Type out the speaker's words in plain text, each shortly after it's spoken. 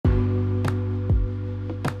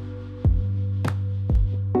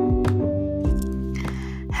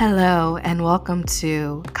Hello, and welcome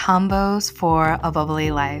to Combos for a Bubbly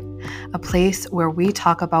Life, a place where we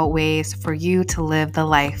talk about ways for you to live the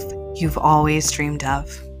life you've always dreamed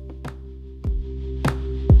of.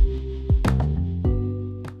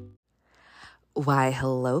 Why,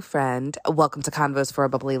 hello, friend. Welcome to Convos for a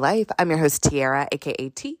Bubbly Life. I'm your host, Tiara, aka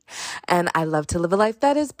T, and I love to live a life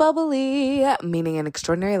that is bubbly, meaning an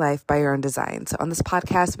extraordinary life by your own design. So on this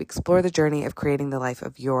podcast, we explore the journey of creating the life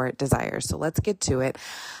of your desires. So let's get to it.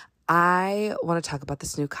 I want to talk about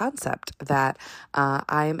this new concept that I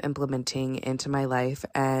am implementing into my life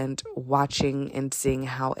and watching and seeing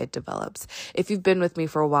how it develops. If you've been with me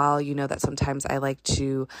for a while, you know that sometimes I like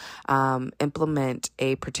to implement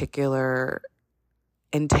a particular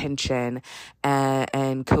intention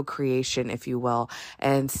and co-creation, if you will,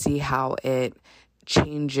 and see how it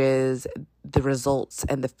changes the results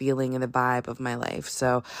and the feeling and the vibe of my life.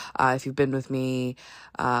 So if you've been with me,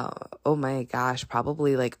 oh my gosh,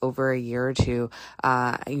 probably like over a year or two,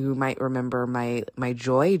 you might remember my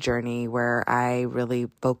joy journey, where I really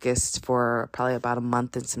focused for probably about a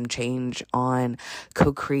month and some change on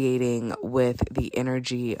co-creating with the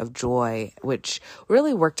energy of joy, which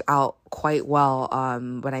really worked out quite well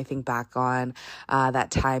when I think back on that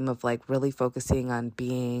time of like really focusing on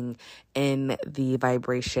being in the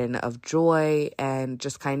vibration of joy, and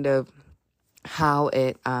just kind of how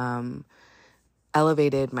it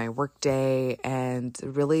elevated my workday and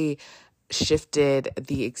really shifted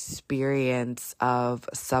the experience of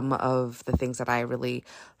some of the things that I really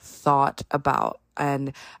thought about.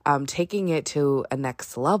 And taking it to a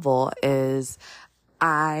next level is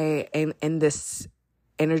I am in this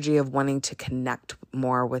energy of wanting to connect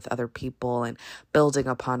more with other people and building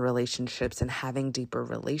upon relationships and having deeper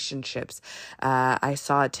relationships. I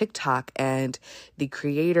saw a TikTok and the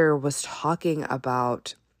creator was talking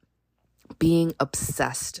about being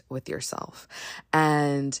obsessed with yourself.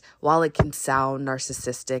 And while it can sound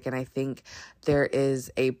narcissistic, and I think there is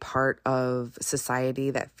a part of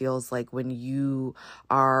society that feels like when you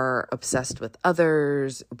are obsessed with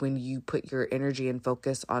others, when you put your energy and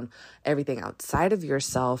focus on everything outside of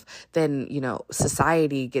yourself, then,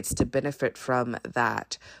 society gets to benefit from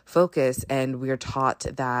that focus. And we are taught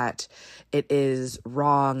that it is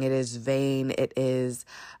wrong, it is vain, it is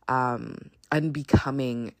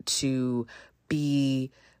unbecoming to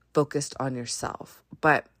be focused on yourself.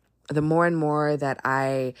 But the more and more that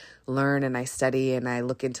I learn and I study and I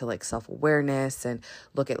look into like self-awareness and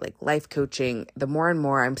look at like life coaching, the more and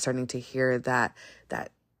more I'm starting to hear that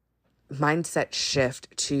mindset shift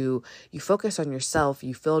to you focus on yourself,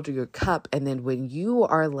 you fill your cup, and then when you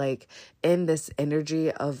are like in this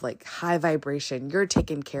energy of like high vibration, you're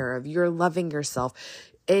taken care of, you're loving yourself,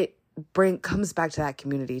 it comes back to that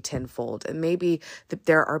community tenfold. And maybe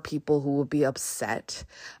there are people who will be upset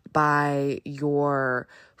by your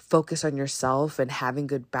focus on yourself and having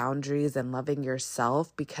good boundaries and loving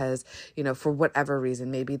yourself because, for whatever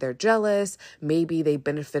reason, maybe they're jealous, maybe they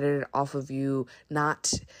benefited off of you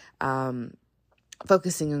not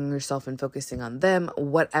focusing on yourself and focusing on them,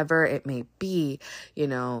 whatever it may be.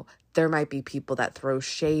 There might be people that throw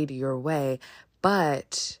shade your way,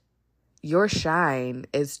 but your shine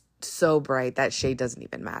is so bright that shade doesn't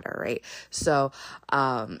even matter, right? So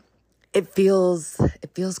it feels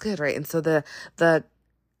good, right? And so the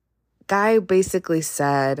guy basically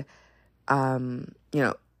said,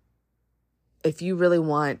 if you really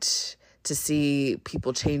want to see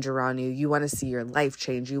people change around you, you want to see your life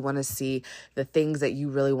change, you want to see the things that you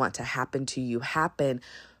really want to happen to you happen,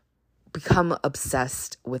 become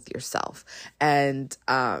obsessed with yourself. And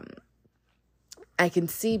I can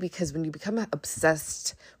see, because when you become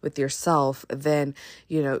obsessed with yourself, then,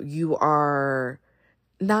 you are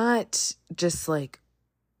not just like,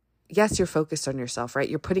 yes, you're focused on yourself, right?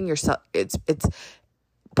 You're putting yourself, it's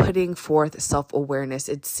putting forth self-awareness.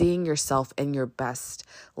 It's seeing yourself in your best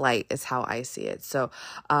light is how I see it. So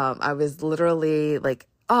I was literally like,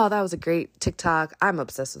 oh, that was a great TikTok. I'm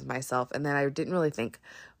obsessed with myself. And then I didn't really think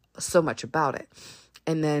so much about it.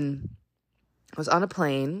 And then I was on a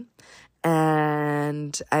plane,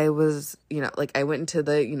 and I was, I went into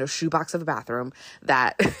the, shoebox of a bathroom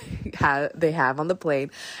that they have on the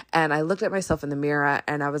plane. And I looked at myself in the mirror,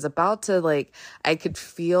 and I was about to I could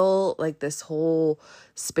feel this whole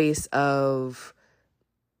space of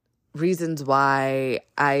reasons why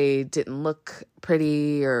I didn't look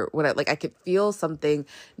pretty or whatever. I could feel something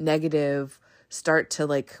negative start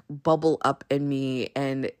to bubble up in me,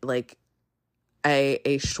 and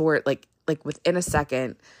a short, within a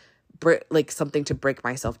second, something to break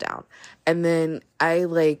myself down. And then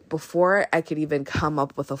I before I could even come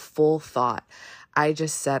up with a full thought, I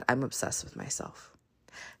just said, I'm obsessed with myself.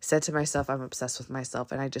 said to myself, I'm obsessed with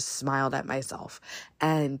myself. And I just smiled at myself.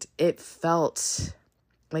 And it felt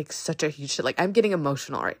like such a huge shit. Like, I'm getting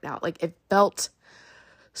emotional right now. Like, it felt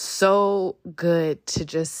so good to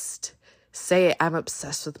just say I'm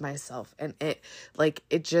obsessed with myself. And it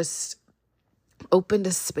just opened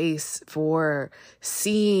a space for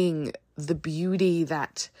seeing the beauty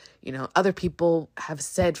that, other people have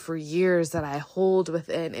said for years that I hold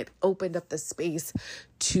within. It opened up the space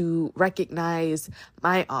to recognize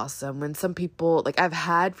my awesome. When some people, like, I've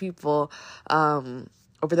had people,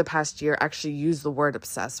 over the past year actually use the word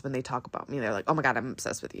obsessed when they talk about me. They're like, oh my God, I'm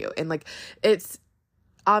obsessed with you. And like, it's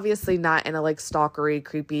obviously not in a like stalkery,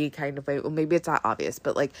 creepy kind of way. Well, maybe it's not obvious,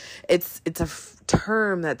 but like it's a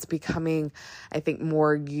term that's becoming, I think,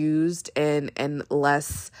 more used and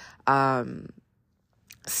less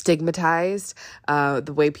stigmatized,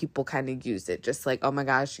 the way people kind of use it, just like, oh my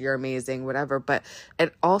gosh, you're amazing, whatever. But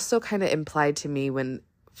it also kind of implied to me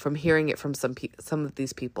from hearing it from some of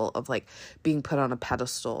these people of like being put on a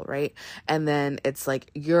pedestal, right? And then it's like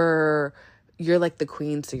you're like the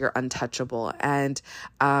queen, so you're untouchable. And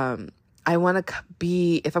I want to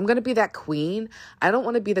be, if I'm going to be that queen, I don't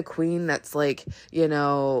want to be the queen that's like,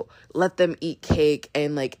 let them eat cake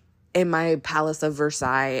and like in my palace of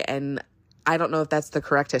Versailles. And I don't know if that's the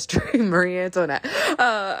correct history, Marie Antoinette.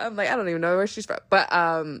 I'm like, I don't even know where she's from. But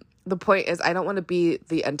the point is, I don't want to be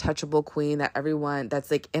the untouchable queen that everyone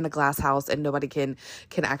that's like in a glass house and nobody can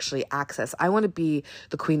actually access. I want to be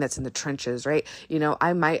the queen that's in the trenches, right?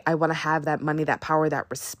 I want to have that money, that power, that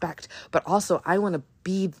respect, but also I want to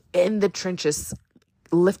be in the trenches,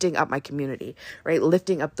 lifting up my community, right?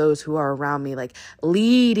 Lifting up those who are around me, like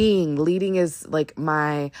leading is like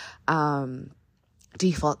my,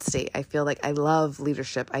 default state. I feel like I love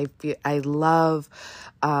leadership. I love,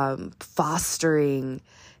 fostering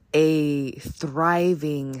a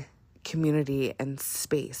thriving community and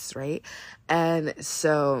space, right? And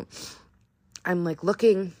so I'm like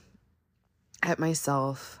looking at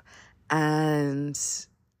myself and,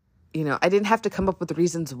 I didn't have to come up with the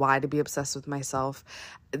reasons why to be obsessed with myself.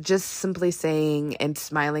 Just simply saying and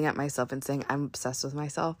smiling at myself and saying I'm obsessed with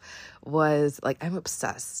myself was like, I'm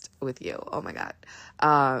obsessed with you. Oh my God.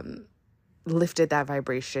 Lifted that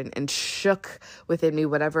vibration and shook within me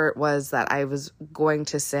whatever it was that I was going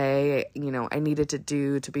to say, I needed to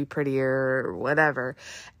do to be prettier or whatever,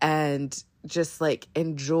 and just like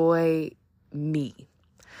enjoy me.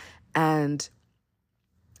 And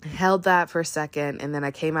held that for a second, and then I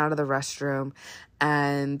came out of the restroom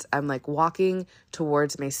and I'm like walking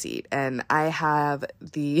towards my seat, and I have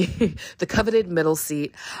the the coveted middle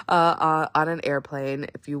seat on an airplane,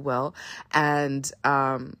 if you will. And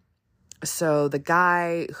so the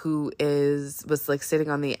guy who was like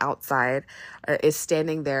sitting on the outside is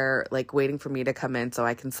standing there like waiting for me to come in so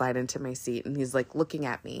I can slide into my seat. And he's like looking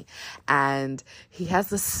at me and he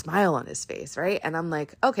has this smile on his face, right? And I'm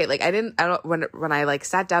like, okay, like when I like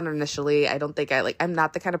sat down initially, I don't think I'm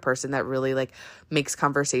not the kind of person that really like makes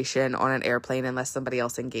conversation on an airplane unless somebody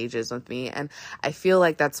else engages with me. And I feel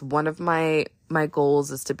like that's one of my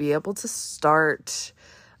goals, is to be able to start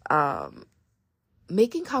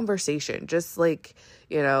making conversation, just like,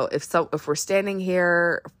 if we're standing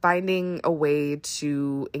here, finding a way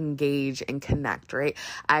to engage and connect, right?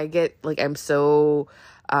 I get like, I'm so,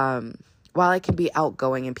 while I can be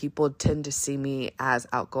outgoing and people tend to see me as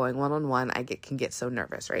outgoing one-on-one, I can get so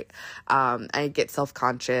nervous, right? I get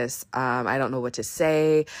self-conscious. I don't know what to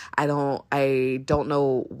say. I don't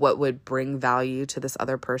know what would bring value to this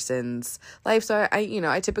other person's life. So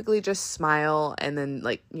I typically just smile and then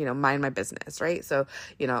like, mind my business, right? So,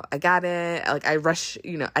 I got it. Like I rush,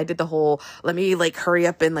 I did the whole, let me like hurry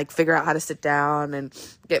up and like figure out how to sit down and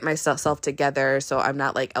get myself together so I'm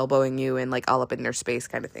not like elbowing you and like all up in your space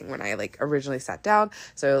kind of thing when I like originally sat down.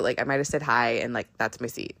 So like I might have said hi and like that's my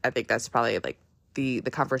seat. I think that's probably like the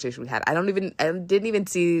conversation we had. I didn't even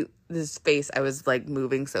see his face. I was like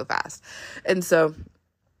moving so fast. And so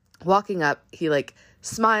walking up, he like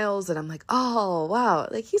smiles and I'm like, oh wow,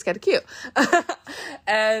 like he's kind of cute.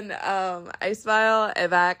 And I smile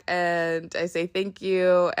back and I say thank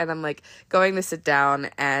you, and I'm like going to sit down,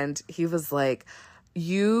 and he was like,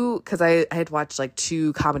 because I had watched like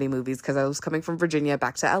 2 comedy movies because I was coming from Virginia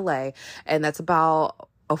back to LA, and that's about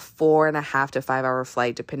a 4.5 to 5 hour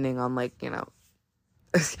flight depending on like,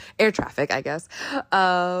 air traffic, I guess.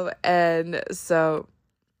 And so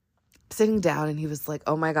sitting down, and he was like,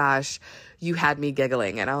 oh my gosh, you had me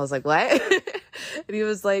giggling. And I was like, what? And he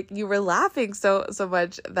was like, you were laughing so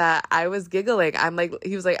much that I was giggling. I'm like,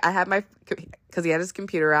 he was like, because he had his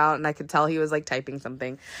computer out and I could tell he was like typing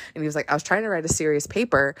something, and he was like, I was trying to write a serious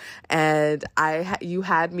paper and you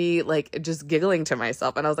had me like just giggling to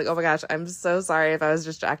myself, and I was like, oh my gosh, I'm so sorry if I was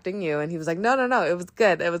distracting you. And he was like, no, it was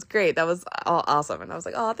good, it was great, that was all awesome. And I was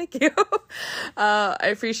like, oh, thank you. I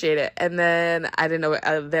appreciate it. And then I didn't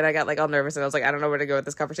know, then I got like all nervous and I was like, I don't know where to go with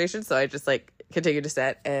this conversation, so I just like continued to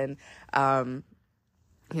sit and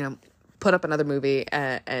put up another movie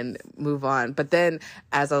and move on. But then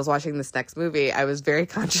as I was watching this next movie, I was very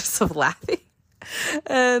conscious of laughing.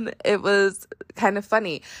 And it was kind of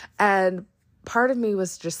funny. And part of me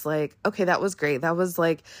was just like, okay, that was great. That was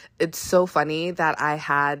like, it's so funny that I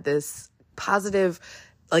had this positive,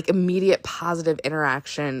 like immediate positive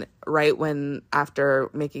interaction right when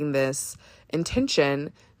after making this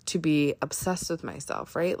intention to be obsessed with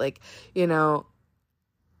myself, right? Like,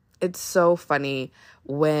 it's so funny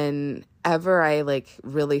whenever I like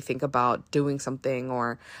really think about doing something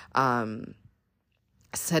or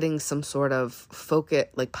setting some sort of focus,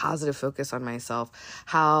 like positive focus on myself,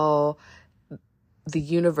 how the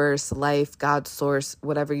universe, life, God, source,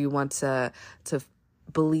 whatever you want to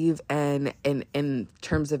believe in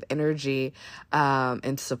terms of energy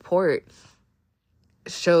and support,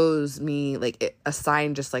 shows me like a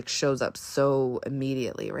sign just like shows up so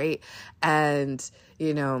immediately, right? And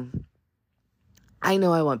I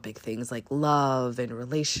know I want big things like love and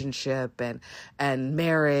relationship and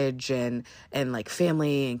marriage and like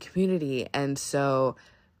family and community. And so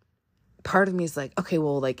part of me is like, okay,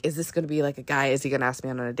 well, like, is this going to be like a guy? Is he going to ask me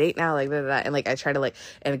on a date now? Like, blah, blah, blah. And like, I try to like,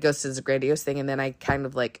 and it goes to this grandiose thing. And then I kind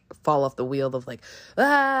of like fall off the wheel of like,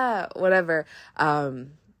 whatever.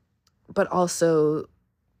 But also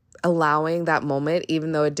allowing that moment,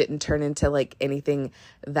 even though it didn't turn into like anything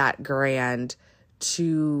that grand,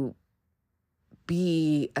 to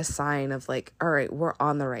be a sign of like, all right, we're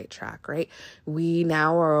on the right track, right? We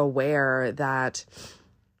now are aware that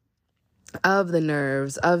of the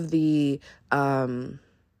nerves, of the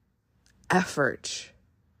efforting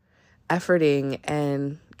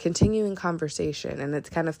and continuing conversation. And it's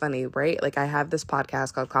kind of funny, right? Like I have this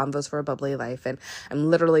podcast called Convos for a Bubbly Life, and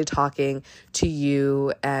I'm literally talking to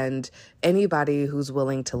you and anybody who's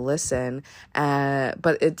willing to listen.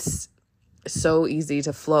 But it's so easy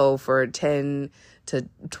to flow for 10 to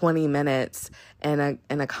 20 minutes in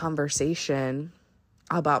a conversation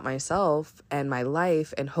about myself and my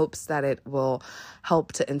life, in hopes that it will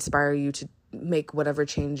help to inspire you to make whatever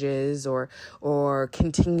changes or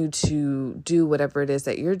continue to do whatever it is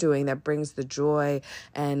that you're doing that brings the joy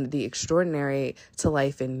and the extraordinary to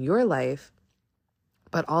life in your life.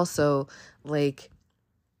 But also, like,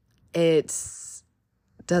 it's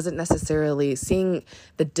doesn't necessarily, seeing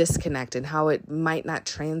the disconnect and how it might not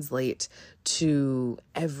translate to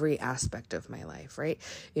every aspect of my life, right?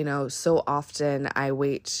 So often I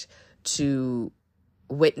wait to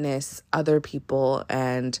witness other people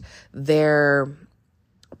and their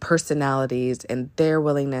personalities and their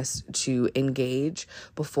willingness to engage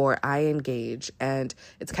before I engage. And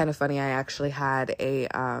it's kind of funny, I actually had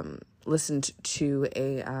listened to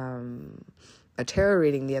a tarot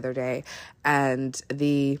reading the other day, and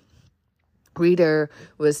the reader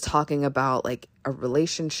was talking about like a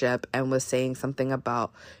relationship and was saying something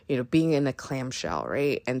about, being in a clamshell,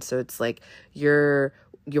 right? And so it's like you're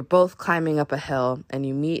both climbing up a hill and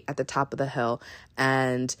you meet at the top of the hill,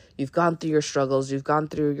 and you've gone through your struggles, you've gone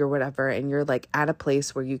through your whatever, and you're like at a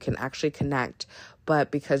place where you can actually connect. But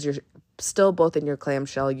because you're still both in your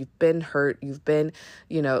clamshell, you've been hurt, you've been,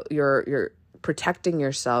 you're protecting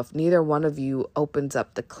yourself, neither one of you opens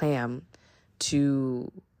up the clam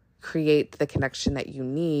to create the connection that you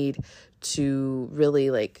need to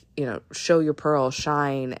really like, show your pearl,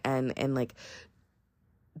 shine, and like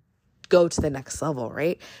go to the next level,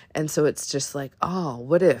 right? And so it's just like, oh,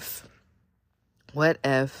 what if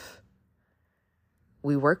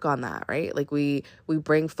we work on that, right? Like we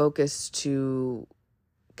bring focus to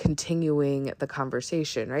continuing the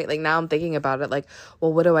conversation, right? Like now I'm thinking about it like,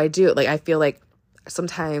 well, what do I do? Like I feel like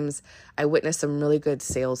sometimes I witness some really good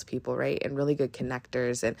salespeople, right? And really good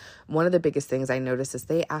connectors. And one of the biggest things I notice is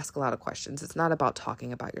they ask a lot of questions. It's not about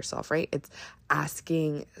talking about yourself, right? It's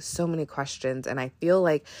asking so many questions. And I feel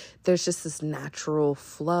like there's just this natural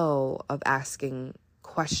flow of asking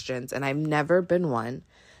questions. And I've never been one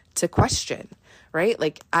to question, right?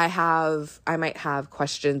 Like I might have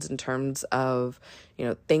questions in terms of,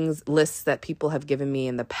 lists that people have given me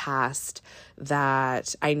in the past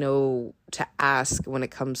that I know to ask when it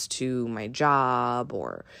comes to my job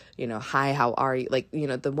or, hi, how are you? Like,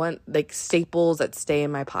 the one, like staples that stay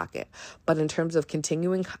in my pocket. But in terms of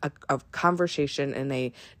continuing a conversation in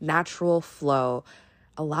a natural flow,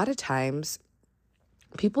 a lot of times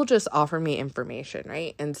people just offer me information,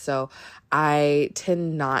 right? And so I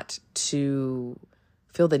tend not to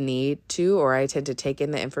feel the need to, or I tend to take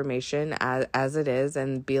in the information as it is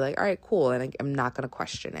and be like, all right, cool. And I'm not going to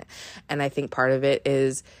question it. And I think part of it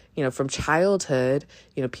is, from childhood,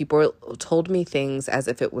 people told me things as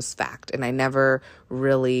if it was fact. And I never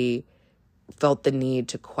really felt the need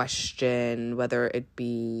to question whether it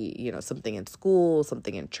be, something in school,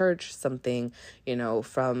 something in church, something,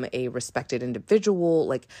 from a respected individual.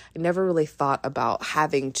 Like, I never really thought about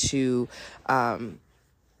having to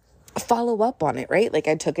follow up on it, right? Like,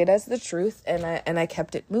 I took it as the truth and I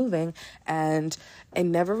kept it moving, and I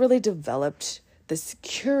never really developed this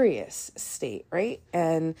curious state, right?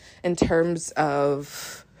 And in terms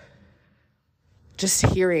of just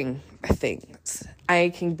hearing things,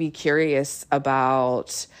 I can be curious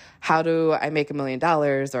about how do I make $1 million,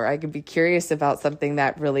 or I can be curious about something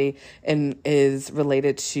that really is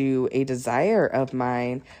related to a desire of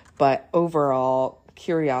mine, but overall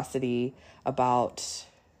curiosity about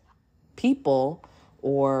people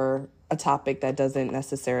or a topic that doesn't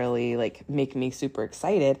necessarily like make me super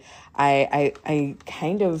excited, I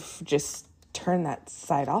kind of just turn that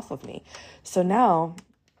side off of me. So now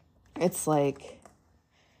it's like,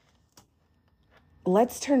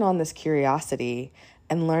 let's turn on this curiosity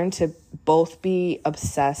and learn to both be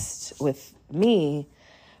obsessed with me,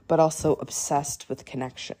 but also obsessed with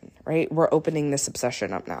connection, right? We're opening this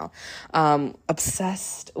obsession up now.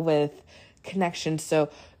 Obsessed with connection. So,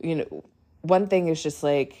 one thing is just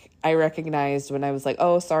like, I recognized when I was like,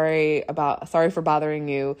 oh, sorry for bothering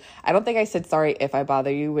you. I don't think I said sorry if I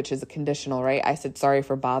bother you, which is a conditional, right? I said sorry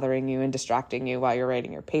for bothering you and distracting you while you're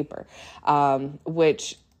writing your paper,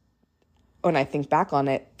 which, when I think back on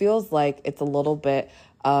it, feels like it's a little bit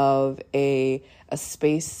of a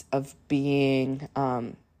space of being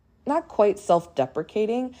not quite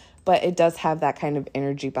self-deprecating, but it does have that kind of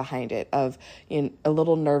energy behind it of a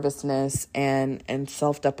little nervousness and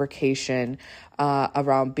self-deprecation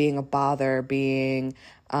around being a bother, being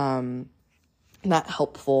not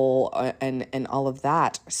helpful, and all of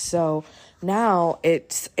that. So now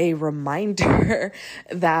it's a reminder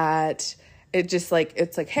that it's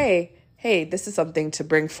like, hey, this is something to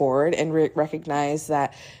bring forward and recognize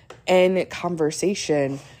that in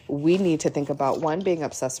conversation, we need to think about, one, being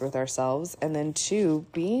obsessed with ourselves, and then two,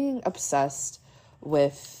 being obsessed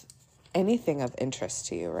with anything of interest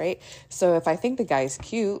to you, right? So if I think the guy's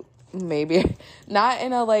cute, maybe not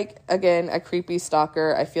in a creepy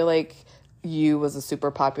stalker. I feel like You was a super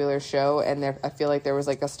popular show, and I feel like there was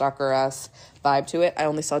like a stalker-esque vibe to it. I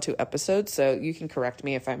only saw 2 episodes, so you can correct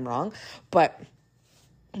me if I'm wrong, but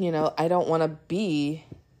I don't want to be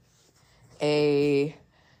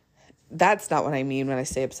that's not what I mean when I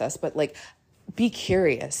say obsessed, but like, be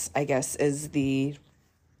curious, I guess, is the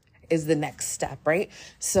next step, right?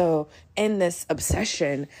 So in this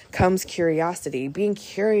obsession comes curiosity, being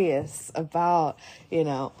curious about,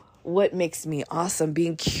 what makes me awesome,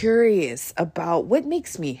 being curious about what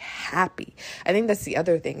makes me happy. I think that's the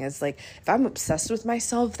other thing is like, if I'm obsessed with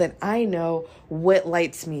myself, then I know what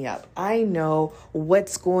lights me up. I know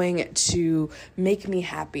what's going to make me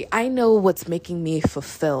happy. I know what's making me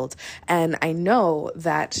fulfilled. And I know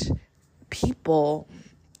that people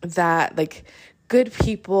that good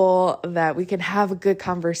people, that we can have a good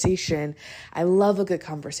conversation. I love a good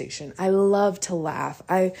conversation. I love to laugh.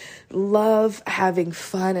 I love having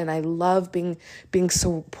fun, and I love being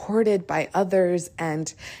supported by others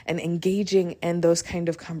and engaging in those kind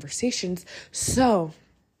of conversations. So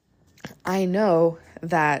I know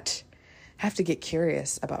that I have to get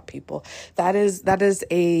curious about people. That is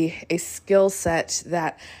a skill set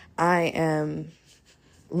that I am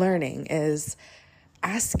learning, is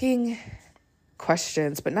asking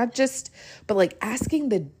questions, but asking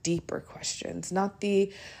the deeper questions, not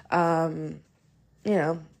the,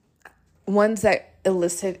 ones that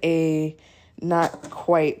elicit a not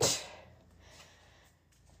quite,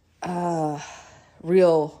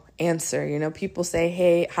 real answer. People say,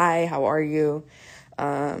 hey, hi, how are you?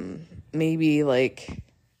 Maybe like,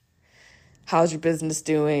 how's your business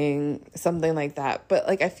doing? Something like that. But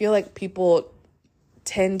I feel like people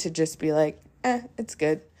tend to just be like, it's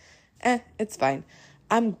good. It's fine.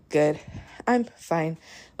 I'm good. I'm fine.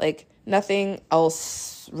 Nothing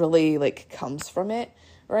else really comes from it,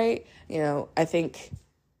 right? I think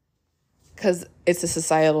because it's a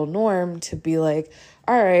societal norm to be like,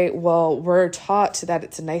 all right, well, we're taught that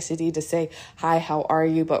it's a nicety to say, hi, how are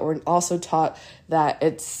you? But we're also taught that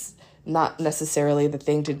it's not necessarily the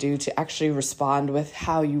thing to do to actually respond with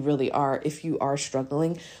how you really are. If you are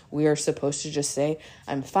struggling, we are supposed to just say,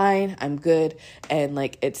 I'm fine, I'm good. And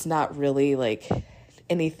it's not really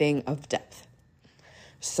anything of depth.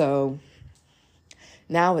 So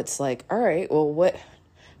now it's like, all right, well,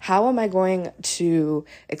 how am I going to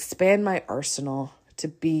expand my arsenal to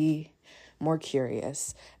be more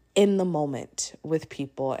curious in the moment with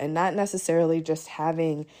people, and not necessarily just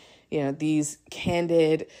having, these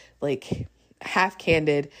candid, like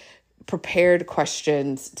half-candid, prepared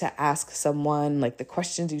questions to ask someone, like the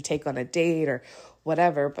questions you take on a date or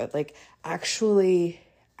whatever, but like actually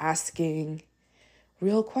asking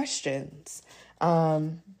real questions. Now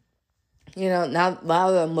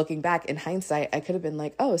that I'm looking back in hindsight, I could have been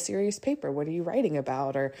like, oh, a serious paper. What are you writing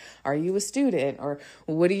about? Or are you a student? Or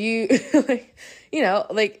what do you,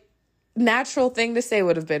 like natural thing to say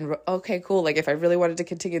would have been, okay, cool. Like if I really wanted to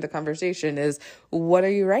continue the conversation is, what are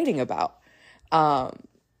you writing about?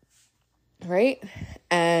 Right.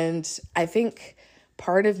 And I think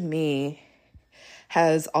part of me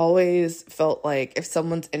has always felt like if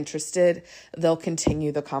someone's interested, they'll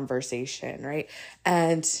continue the conversation, right?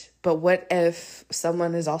 But what if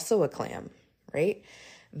someone is also a clam, right?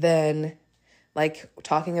 Then, like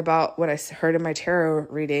talking about what I heard in my tarot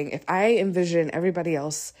reading, if I envision everybody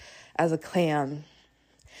else as a clam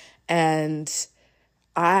and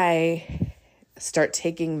I start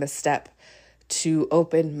taking the step to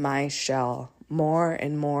open my shell more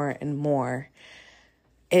and more and more,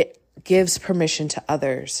 it gives permission to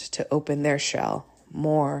others to open their shell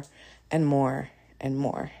more and more and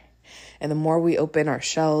more. And the more we open our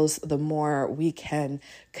shells, the more we can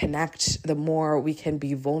connect, the more we can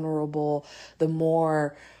be vulnerable, the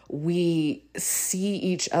more we see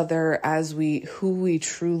each other as who we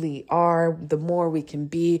truly are, the more we can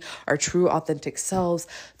be our true authentic selves,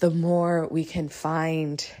 the more we can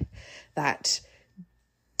find that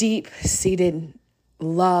deep-seated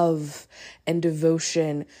love and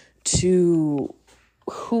devotion to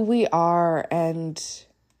who we are and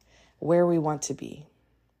where we want to be.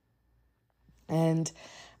 And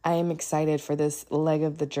I am excited for this leg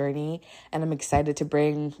of the journey, and I'm excited to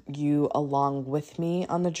bring you along with me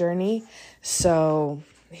on the journey. So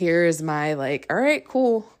here is my all right,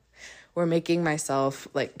 cool. We're making myself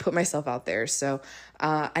put myself out there. So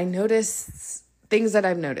I notice things that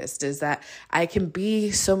I've noticed is that I can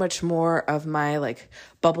be so much more of my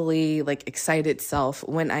bubbly, excited self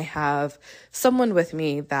when I have someone with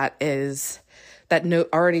me that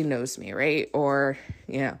already knows me, right? Or,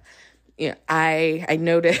 I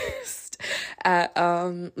noticed at,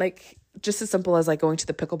 just as simple as going to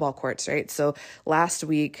the pickleball courts, right? So last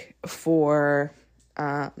week for,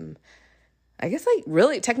 I guess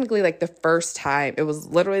really technically the first time, it was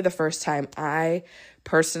literally the first time I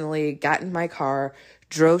personally got in my car,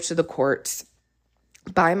 drove to the courts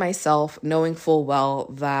by myself, knowing full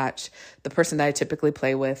well that the person that I typically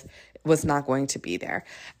play with was not going to be there.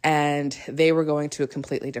 And they were going to a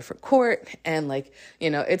completely different court. And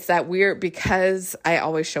it's that weird, because I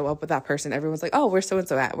always show up with that person. Everyone's like, oh, where's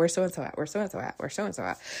so-and-so at? Where's so-and-so at? Where's so-and-so at? Where's so-and-so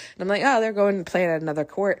at? And I'm like, oh, they're going to play at another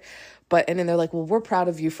court. And then they're like, well, we're proud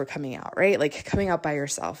of you for coming out, right? Coming out by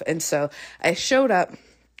yourself. And so I showed up,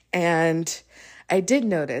 and I did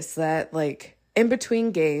notice that in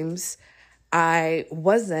between games, I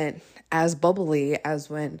wasn't as bubbly as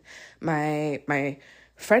when my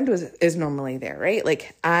friend is normally there, right?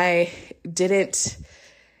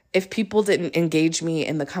 If people didn't engage me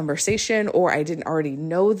in the conversation, or I didn't already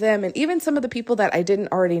know them, and even some of the people that I didn't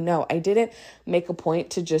already know, I didn't make a point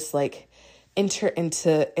to just enter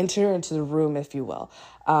into the room, if you will.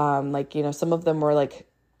 Some of them were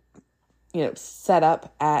set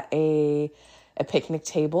up at a picnic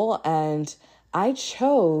table, and I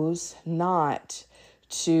chose not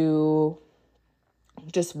to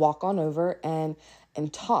just walk on over and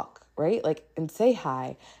talk, right? And say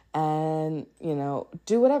hi and,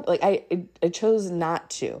 do whatever. I chose not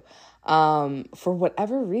to, for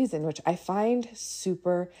whatever reason, which I find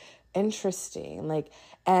super interesting.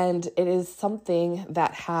 And it is something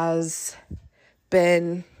that has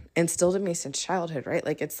been instilled in me since childhood, right?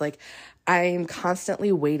 I'm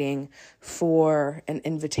constantly waiting for an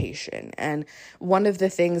invitation. And one of the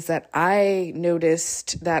things that I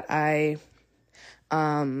noticed that I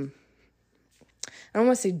don't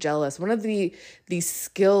want to say jealous. One of the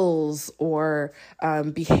skills or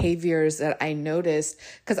behaviors that I noticed,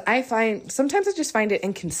 because sometimes I just find it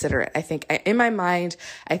inconsiderate. I think in my mind,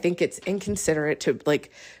 I think it's inconsiderate to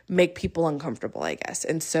make people uncomfortable, I guess.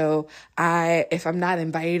 And so if I'm not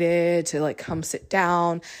invited to come sit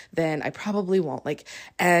down, then I probably won't.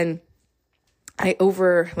 And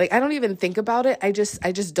I don't even think about it. I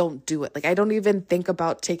just don't do it. Like, I don't even think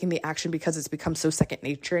about taking the action because it's become so second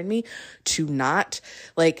nature in me to not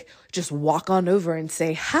like just walk on over and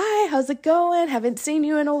say, hi, how's it going? Haven't seen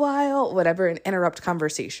you in a while, whatever, and interrupt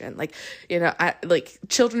conversation. Like,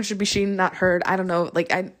 children should be seen, not heard. I don't know.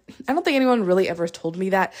 Like, I don't think anyone really ever told me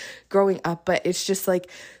that growing up, but it's just like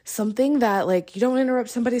something that like, you don't interrupt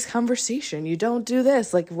somebody's conversation. You don't do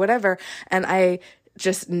this, like whatever. And I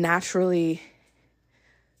just naturally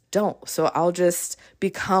don't. So I'll just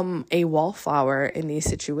become a wallflower in these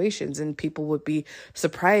situations, and people would be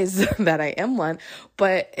surprised that I am one.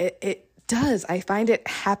 But it does. I find it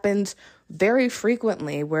happens very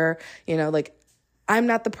frequently where, like, I'm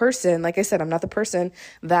not the person, like I said, I'm not the person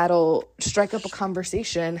that'll strike up a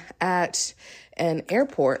conversation at an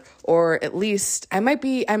airport, or at least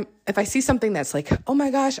if I see something that's like, oh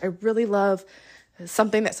my gosh, I really love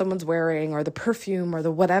something that someone's wearing, or the perfume, or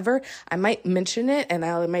the whatever, I might mention it and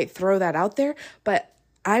I might throw that out there, but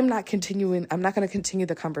I'm not going to continue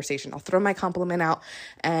the conversation. I'll throw my compliment out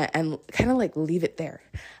and kind of like leave it there.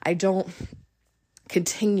 I don't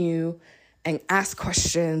continue and ask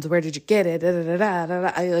questions. Where did you get it? Da, da, da, da,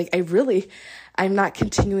 da. I'm not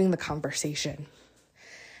continuing the conversation.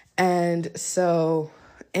 And so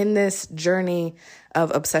in this journey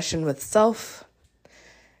of obsession with self,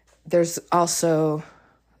 there's also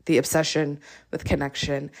the obsession with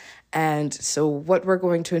connection. And so what we're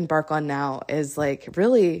going to embark on now is like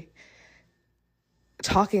really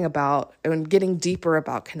talking about and getting deeper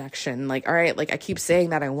about connection. Like, all right, like I keep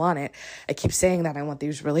saying that I want it. I keep saying that I want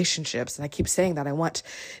these relationships, and I keep saying that I want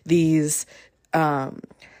these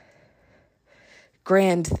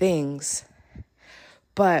grand things.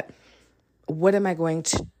 But what am I going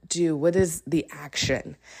to do? What is the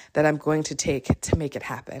action that I'm going to take to make it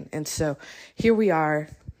happen? And so here we are,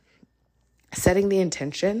 setting the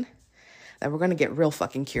intention that we're going to get real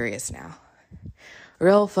fucking curious now.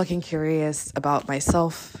 Real fucking curious about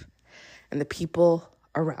myself and the people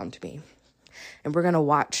around me. And we're going to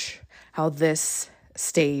watch how this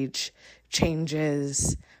stage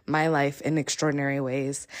changes my life in extraordinary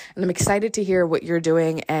ways. And I'm excited to hear what you're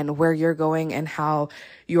doing and where you're going and how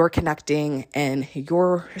you're connecting in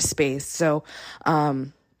your space. So,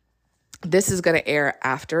 this is going to air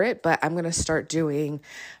after it, but I'm going to start doing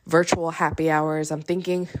virtual happy hours. I'm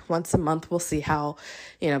thinking once a month. We'll see how,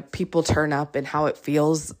 people turn up and how it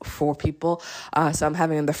feels for people. So I'm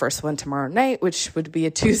having the first one tomorrow night, which would be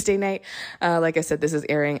a Tuesday night. Like I said, this is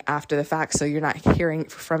airing after the fact, so you're not hearing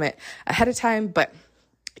from it ahead of time, but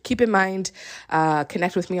keep in mind,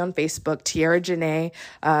 connect with me on Facebook, Tiara Janae.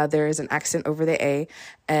 There is an accent over the A,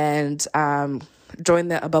 and join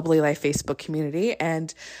the A Bubbly Life Facebook community,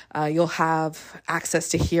 and you'll have access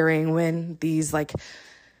to hearing when these like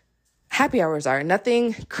happy hours are.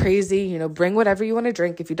 Nothing crazy, bring whatever you want to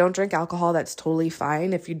drink. If you don't drink alcohol, that's totally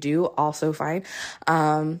fine. If you do, also fine.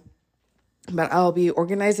 But I'll be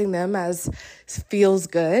organizing them as feels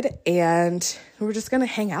good, and we're just going to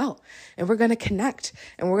hang out, and we're going to connect,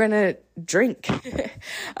 and we're going to drink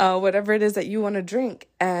whatever it is that you want to drink,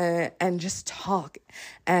 and just talk.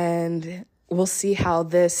 And we'll see how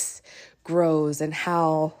this grows and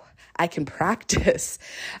how I can practice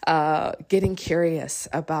getting curious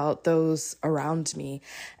about those around me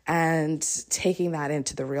and taking that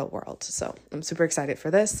into the real world. So I'm super excited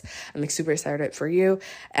for this. I'm super excited for you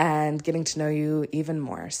and getting to know you even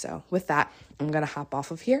more. So with that, I'm going to hop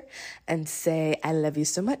off of here and say I love you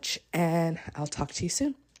so much, and I'll talk to you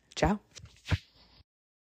soon. Ciao.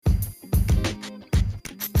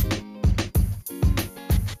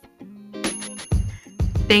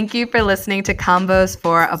 Thank you for listening to Combos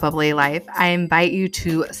for a Bubbly Life. I invite you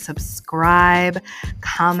to subscribe,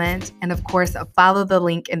 comment, and of course, follow the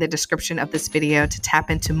link in the description of this video to tap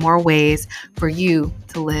into more ways for you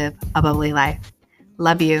to live a bubbly life.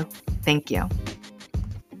 Love you. Thank you.